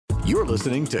You're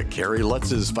listening to Kerry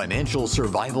Lutz's Financial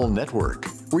Survival Network,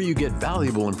 where you get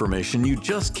valuable information you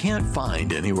just can't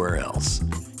find anywhere else.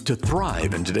 To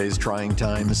thrive in today's trying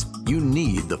times, you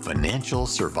need the Financial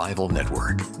Survival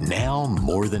Network, now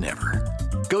more than ever.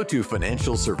 Go to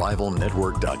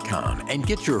financialsurvivalnetwork.com and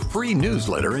get your free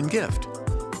newsletter and gift.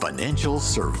 Financial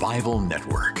Survival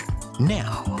Network,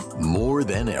 now more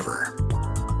than ever.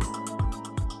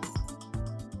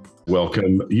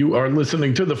 Welcome. You are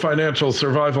listening to the Financial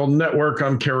Survival Network.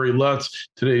 I'm Kerry Lutz.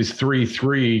 Today's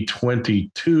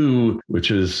 3/3/22, which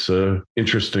is an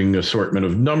interesting assortment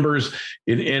of numbers.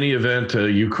 In any event,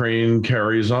 Ukraine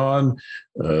carries on.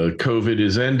 COVID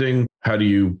is ending. How do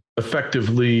you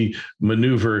effectively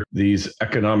maneuver these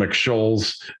economic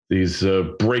shoals, these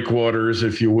breakwaters,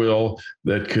 if you will,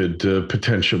 that could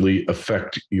potentially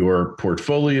affect your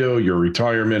portfolio, your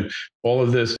retirement, all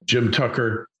of this? Jim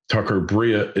Tucker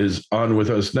Bria is on with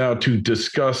us now to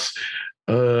discuss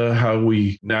how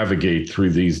we navigate through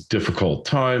these difficult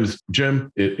times.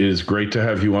 Jim, it is great to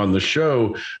have you on the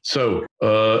show. So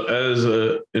as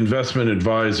an investment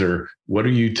advisor, what are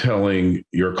you telling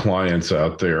your clients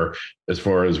out there as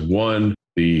far as, one,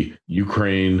 the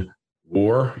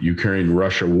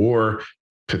Ukraine-Russia war,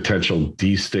 potential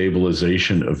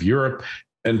destabilization of Europe,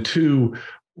 and two,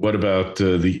 what about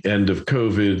the end of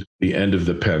COVID, the end of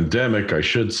the pandemic, I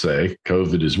should say?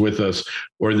 COVID is with us,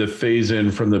 or the phase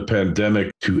in from the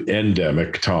pandemic to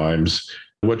endemic times.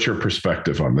 What's your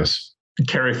perspective on this?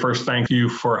 Kerry, first, thank you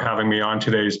for having me on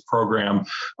today's program.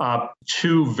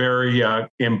 Two very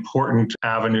important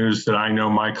avenues that I know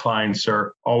my clients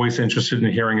are always interested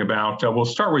in hearing about. We'll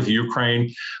start with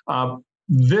Ukraine.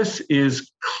 This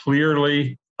is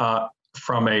clearly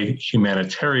from a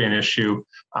humanitarian issue,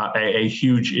 a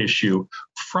huge issue.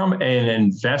 From an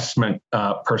investment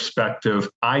perspective,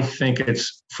 I think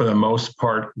it's, for the most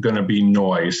part, going to be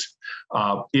noise.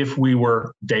 If we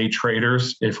were day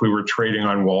traders, if we were trading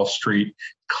on Wall Street,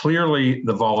 clearly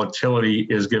the volatility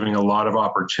is giving a lot of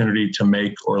opportunity to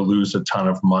make or lose a ton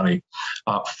of money.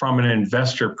 From an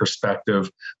investor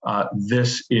perspective,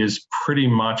 this is pretty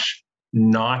much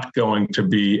not going to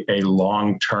be a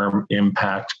long-term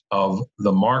impact of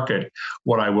the market.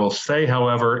 What I will say,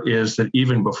 however, is that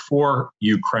even before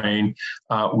Ukraine,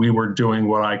 we were doing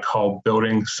what I call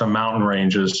building some mountain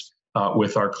ranges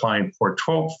with our client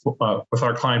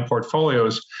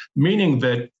portfolios, meaning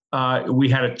that we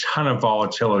had a ton of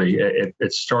volatility.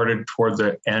 It started toward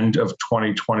the end of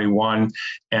 2021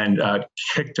 and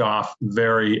kicked off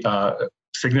very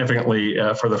significantly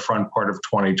for the front part of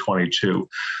 2022.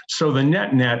 So the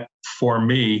net for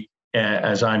me,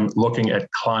 as I'm looking at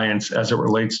clients as it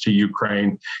relates to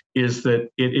Ukraine, is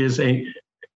that it is an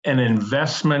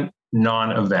investment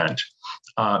non-event,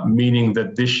 meaning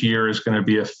that this year is going to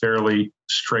be a fairly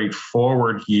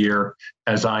straightforward year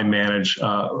as I manage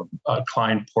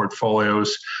client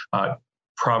portfolio's,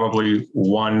 probably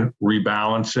one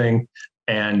rebalancing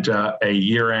and a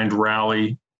year-end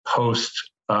rally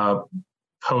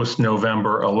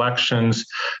post-November elections,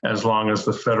 as long as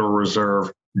the Federal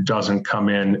Reserve doesn't come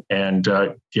in and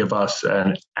give us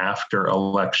an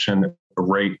after-election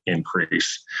rate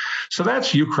increase. So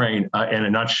that's Ukraine in a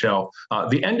nutshell.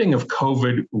 The ending of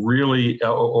COVID really,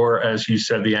 or as you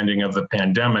said, the ending of the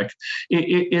pandemic,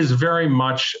 it is very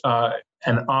much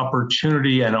an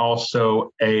opportunity and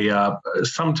also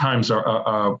sometimes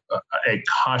a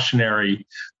cautionary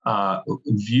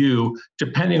view,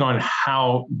 depending on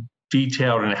how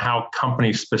detailed and how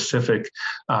company specific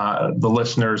the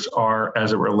listeners are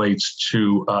as it relates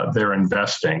to their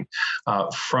investing.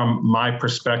 From my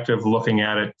perspective, looking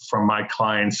at it from my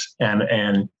clients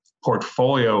and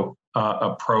portfolio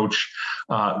approach,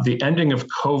 the ending of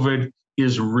COVID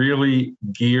is really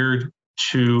geared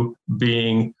to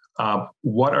being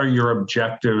what are your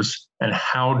objectives and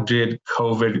how did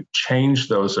COVID change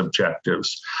those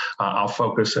objectives? I'll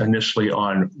focus initially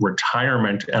on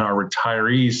retirement and our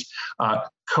retirees.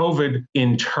 COVID,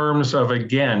 in terms of,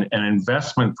 again, an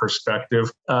investment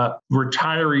perspective,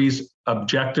 retirees'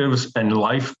 objectives and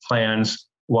life plans,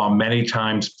 while many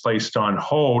times placed on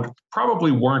hold,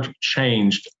 probably weren't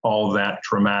changed all that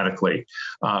dramatically.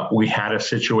 We had a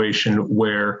situation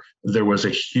where there was a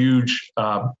huge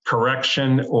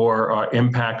correction or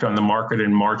impact on the market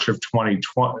in March of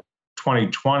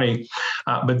 2020,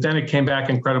 but then it came back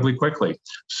incredibly quickly.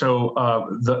 So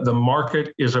the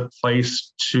market is a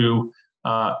place to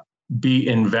be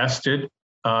invested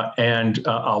and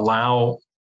allow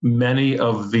many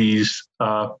of these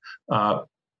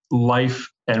life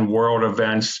and world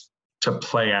events to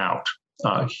play out.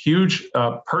 Huge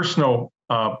personal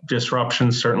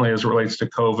disruptions, certainly as it relates to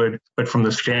COVID, but from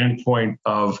the standpoint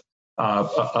of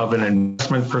of an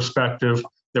investment perspective,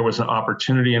 there was an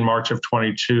opportunity in March of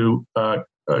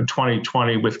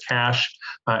 2020 with cash,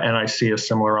 and I see a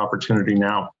similar opportunity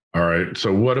now. All right.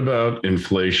 So what about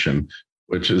inflation,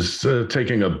 which is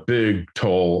taking a big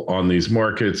toll on these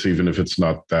markets, even if it's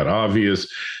not that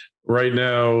obvious? Right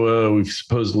now, we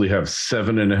supposedly have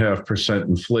 7.5%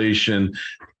 inflation.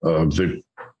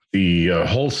 The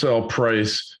wholesale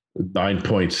price,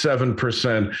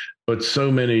 9.7%. But so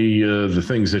many the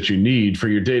things that you need for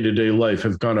your day-to-day life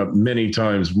have gone up many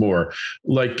times more,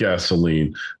 like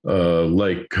gasoline,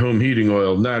 like home heating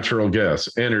oil, natural gas,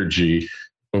 energy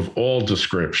of all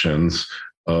descriptions.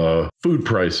 Food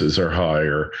prices are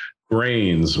higher.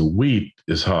 Grains, wheat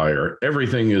is higher.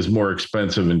 Everything is more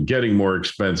expensive and getting more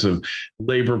expensive.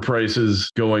 Labor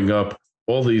prices going up,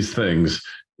 all these things.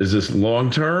 Is this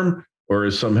long-term, or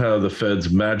is somehow the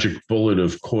Fed's magic bullet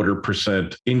of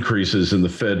 0.25% increases in the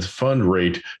Fed's fund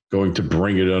rate going to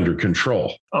bring it under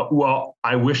control? Well,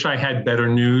 I wish I had better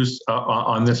news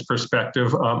on this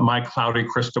perspective. My cloudy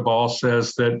crystal ball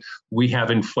says that we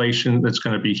have inflation that's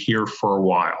going to be here for a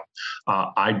while.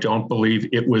 I don't believe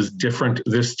it was different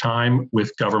this time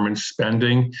with government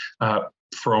spending,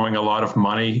 throwing a lot of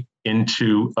money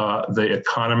into the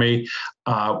economy.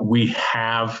 We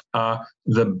have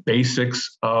the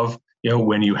basics of,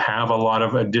 when you have a lot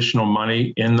of additional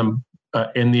money in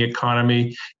the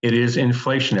economy, it is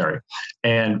inflationary.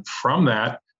 And from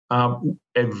that,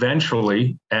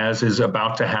 eventually, as is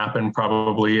about to happen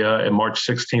probably in March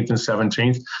 16th and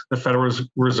 17th, the Federal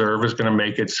Reserve is going to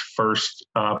make its first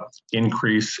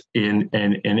increase in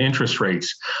interest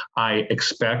rates. I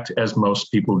expect, as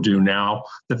most people do now,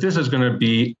 that this is going to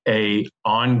be an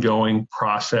ongoing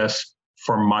process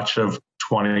for much of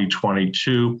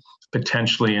 2022,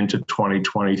 potentially into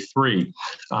 2023.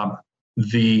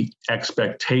 The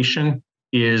expectation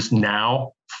is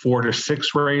now 4 to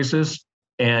 6 raises,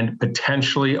 and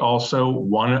potentially also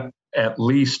one at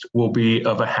least will be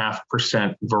of a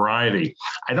 0.5% variety.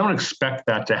 I don't expect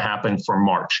that to happen for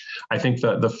March. I think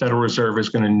the Federal Reserve is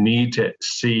going to need to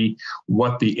see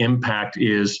what the impact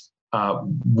is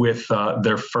with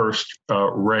their first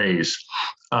raise.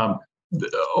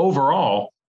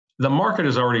 Overall, the market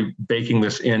is already baking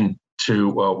this into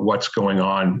what's going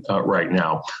on right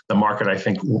now. The market, I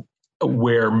think,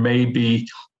 where maybe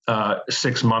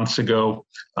 6 months ago,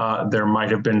 there might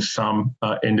have been some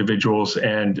individuals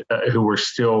and who were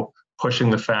still pushing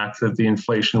the fact that the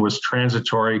inflation was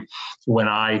transitory. When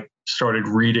I started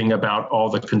reading about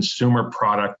all the consumer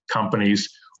product companies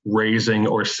raising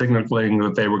or signaling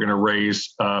that they were going to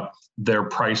raise their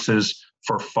prices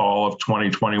for fall of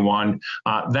 2021,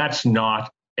 that's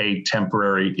not a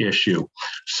temporary issue.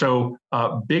 So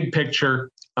big picture,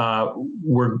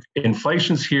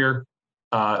 inflation's here.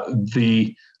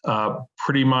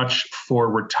 Pretty much for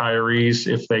retirees,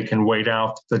 if they can wait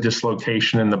out the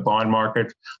dislocation in the bond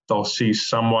market, they'll see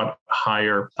somewhat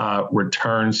higher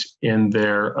returns in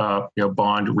their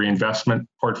bond reinvestment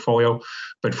portfolio.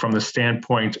 But from the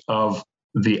standpoint of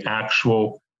the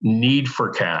actual need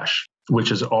for cash,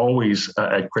 which is always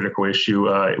a critical issue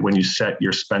when you set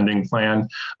your spending plan,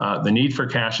 the need for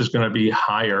cash is going to be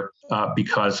higher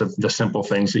because of the simple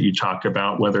things that you talked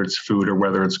about, whether it's food or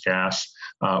whether it's gas.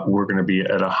 We're going to be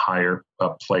at a higher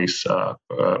place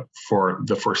for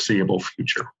the foreseeable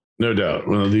future. No doubt.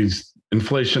 When these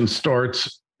inflation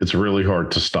starts, it's really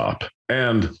hard to stop.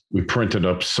 And we printed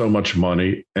up so much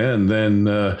money. And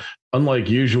then unlike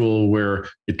usual, where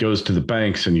it goes to the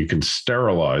banks and you can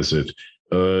sterilize it,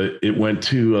 it went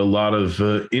to a lot of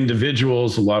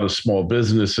individuals, a lot of small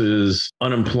businesses,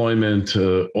 unemployment,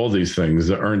 all these things,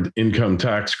 the earned income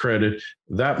tax credit.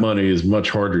 That money is much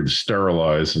harder to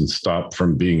sterilize and stop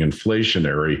from being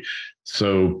inflationary.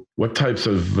 So what types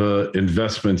of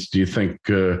investments do you think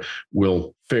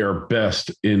will fare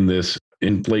best in this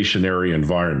inflationary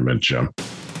environment, Jim?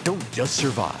 Don't just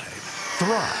survive,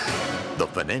 thrive. The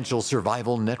Financial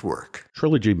Survival Network.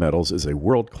 Trilogy Metals is a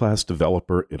world-class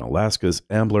developer in Alaska's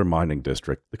Ambler Mining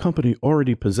District. The company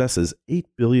already possesses 8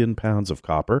 billion pounds of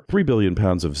copper, 3 billion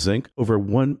pounds of zinc, over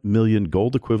 1 million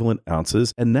gold-equivalent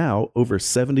ounces, and now over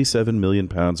 77 million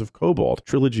pounds of cobalt.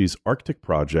 Trilogy's Arctic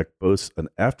project boasts an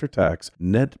after-tax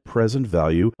net present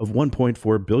value of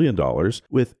 $1.4 billion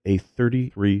with a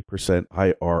 33%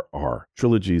 IRR.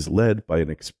 Trilogy is led by an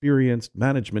experienced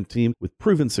management team with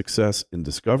proven success in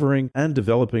discovering and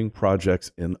developing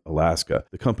projects in Alaska.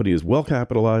 The company is well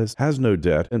capitalized, has no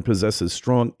debt, and possesses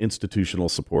strong institutional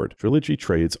support. Trilogy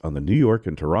trades on the New York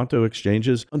and Toronto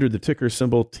exchanges under the ticker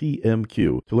symbol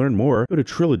TMQ. To learn more, go to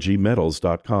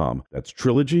trilogymetals.com. That's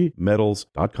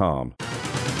trilogymetals.com.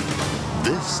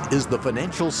 This is the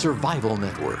Financial Survival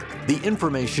Network, the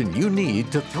information you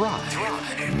need to thrive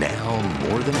now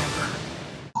more than ever.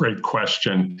 Great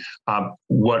question.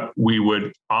 What we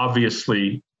would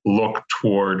obviously look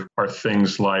toward are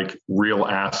things like real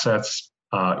assets,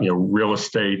 real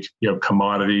estate,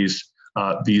 commodities.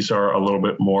 These are a little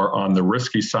bit more on the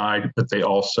risky side, but they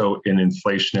also, in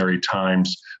inflationary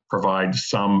times, provide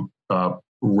some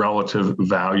relative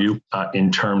value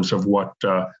in terms of what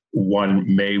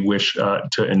one may wish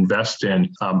to invest in.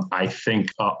 I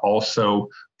think also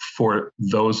for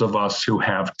those of us who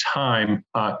have time,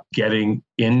 getting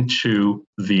into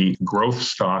the growth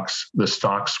stocks, the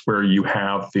stocks where you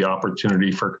have the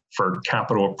opportunity for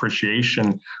capital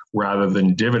appreciation rather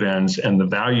than dividends, and the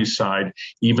value side,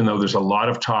 even though there's a lot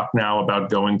of talk now about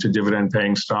going to dividend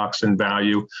paying stocks and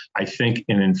value, I think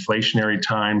in inflationary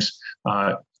times,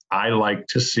 I like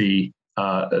to see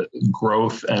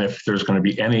growth, and if there's going to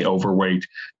be any overweight,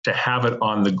 to have it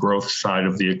on the growth side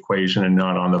of the equation and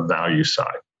not on the value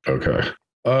side. Okay.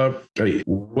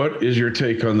 What is your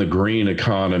take on the green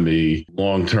economy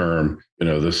long term?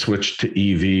 The switch to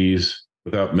EVs,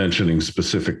 without mentioning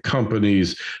specific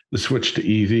companies, the switch to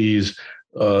EVs,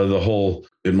 the whole,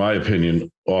 in my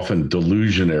opinion, often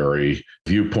delusionary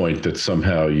viewpoint that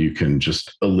somehow you can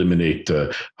just eliminate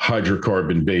the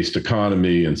hydrocarbon-based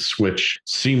economy and switch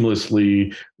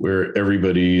seamlessly, where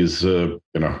everybody is,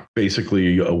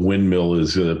 basically a windmill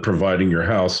is providing your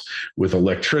house with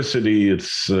electricity.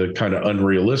 It's kind of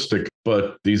unrealistic,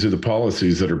 but these are the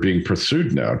policies that are being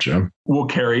pursued now, Jim. Well,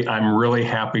 Kerry, I'm really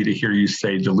happy to hear you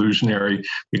say delusionary,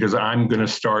 because I'm going to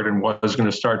start and was going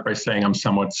to start by saying I'm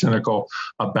somewhat cynical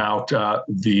about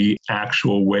the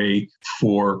actual way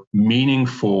for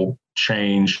meaningful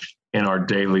change in our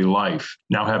daily life.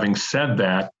 Now, having said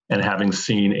that, and having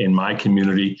seen in my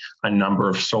community a number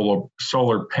of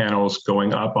solar panels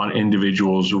going up on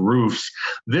individuals' roofs,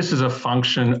 this is a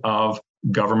function of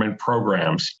government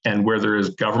programs. And where there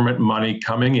is government money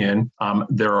coming in,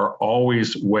 there are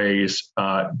always ways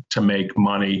to make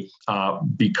money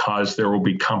because there will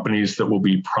be companies that will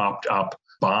be propped up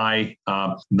by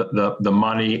the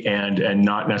money and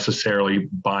not necessarily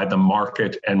by the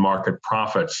market and market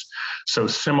profits. So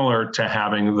similar to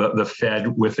having the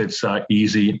Fed with its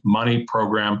easy money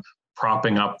program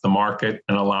propping up the market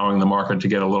and allowing the market to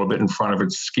get a little bit in front of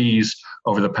its skis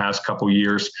over the past couple of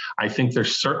years, I think there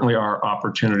certainly are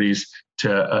opportunities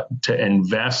to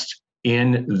invest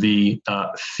in the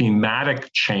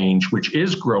thematic change, which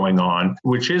is going on,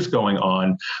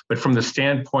 but from the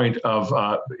standpoint of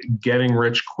getting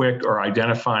rich quick or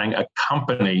identifying a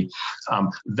company,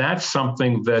 that's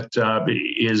something that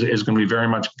is going to be very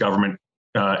much government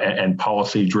and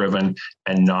policy driven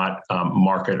and not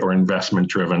market or investment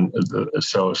driven.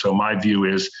 So my view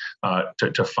is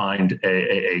to find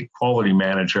a quality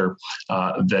manager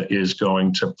that is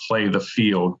going to play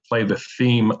the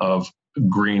theme of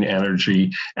green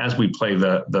energy as we play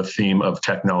the theme of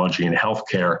technology and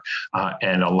healthcare,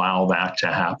 and allow that to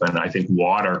happen. I think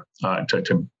water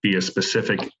to be a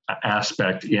specific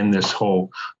aspect in this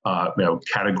whole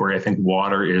category. I think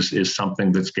water is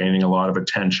something that's gaining a lot of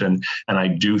attention, and I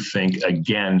do think,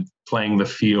 again, playing the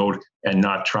field and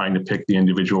not trying to pick the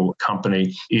individual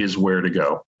company is where to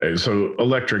go. So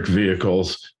electric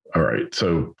vehicles, all right.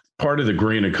 So part of the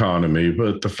green economy,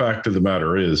 but the fact of the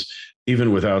matter is,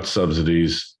 even without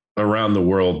subsidies around the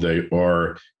world, they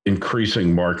are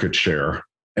increasing market share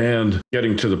and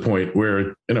getting to the point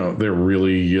where, they're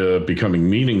really becoming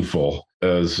meaningful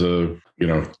as a,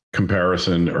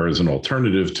 comparison or as an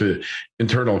alternative to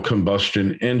internal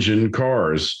combustion engine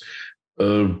cars.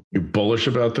 You bullish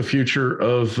about the future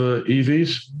of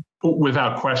EVs?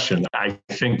 Without question. I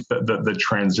think that the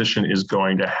transition is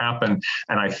going to happen,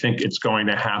 and I think it's going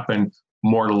to happen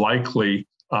more likely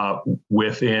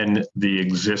within the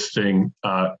existing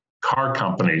car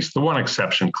companies. The one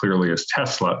exception clearly is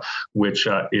Tesla, which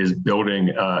is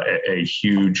building a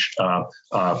huge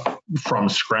from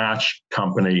scratch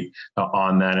company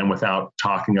on that. And without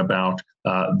talking about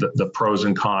the pros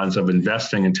and cons of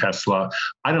investing in Tesla,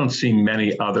 I don't see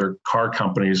many other car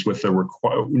companies with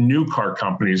new car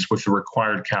companies with the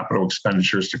required capital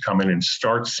expenditures to come in and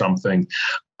start something.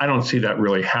 I don't see that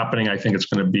really happening. I think it's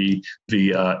going to be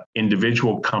the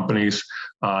individual companies.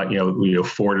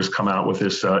 Ford has come out with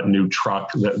this new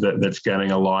truck that's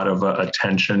getting a lot of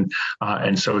attention.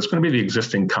 And so it's going to be the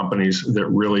existing companies that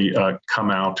really come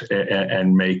out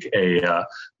and make a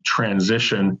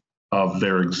transition of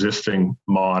their existing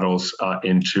models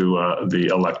into the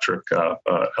electric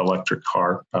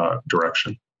car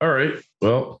direction. All right.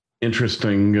 Well,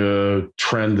 interesting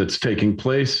trend that's taking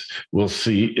place. We'll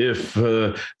see if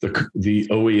the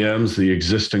OEMs, the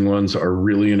existing ones, are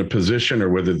really in a position, or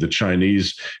whether the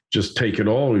Chinese just take it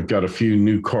all. We've got a few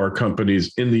new car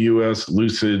companies in the U.S.,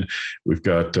 Lucid. We've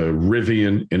got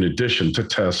Rivian, in addition to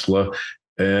Tesla,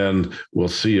 and we'll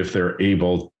see if they're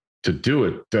able to do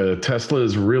it. Tesla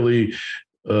is really,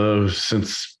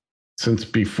 since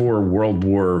before World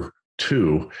War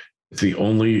II, it's the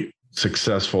only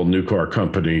successful new car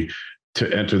company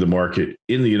to enter the market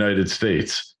in the United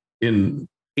States in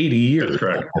 80 years. That's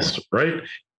correct. Almost, right?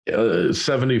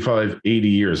 75, 80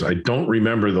 years. I don't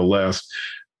remember the last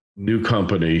new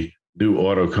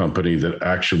auto company that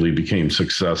actually became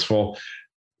successful.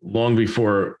 Long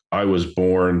before I was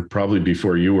born, probably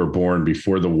before you were born,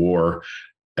 before the war.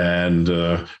 And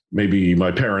maybe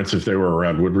my parents, if they were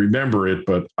around, would remember it,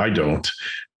 but I don't.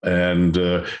 And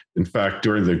in fact,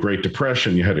 during the Great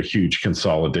Depression, you had a huge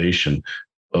consolidation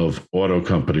of auto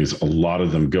companies, a lot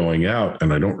of them going out.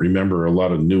 And I don't remember a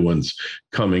lot of new ones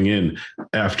coming in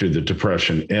after the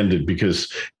Depression ended,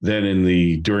 because then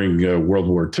during World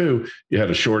War II, you had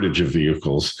a shortage of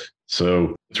vehicles.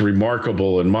 So it's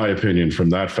remarkable, in my opinion, from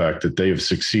that fact that they have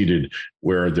succeeded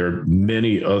where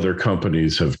many other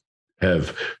companies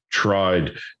have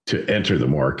tried to enter the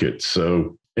market.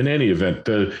 So in any event,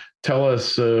 tell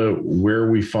us where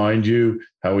we find you,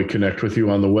 how we connect with you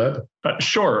on the web.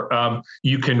 Sure.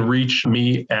 You can reach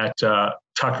me at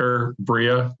Tucker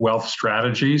Bria Wealth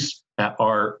Strategies.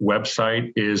 Our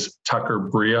website is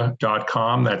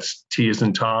tuckerbria.com. That's T as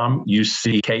in Tom,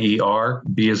 UCKER,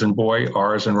 B as in boy,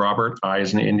 R as in Robert, I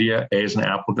as in India, A as in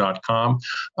apple.com.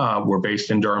 We're based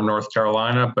in Durham, North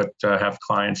Carolina, but have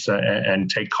clients and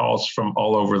take calls from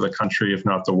all over the country, if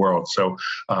not the world. So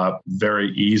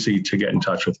very easy to get in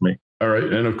touch with me. All right.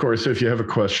 And of course, if you have a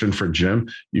question for Jim,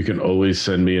 you can always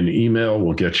send me an email.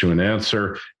 We'll get you an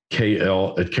answer.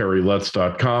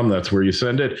 KL@kerrylutz.com. That's where you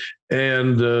send it.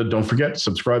 And don't forget,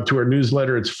 subscribe to our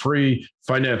newsletter. It's free,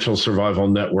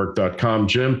 financialsurvivalnetwork.com.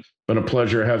 Jim, been a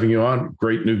pleasure having you on.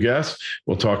 Great new guest.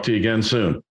 We'll talk to you again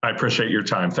soon. I appreciate your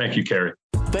time. Thank you, Kerry.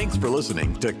 Thanks for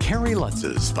listening to Kerry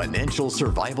Lutz's Financial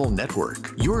Survival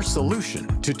Network, your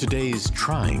solution to today's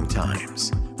trying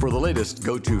times. For the latest,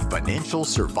 go to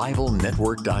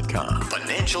financialsurvivalnetwork.com.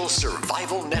 Financial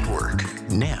Survival Network,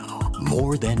 now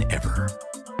more than ever.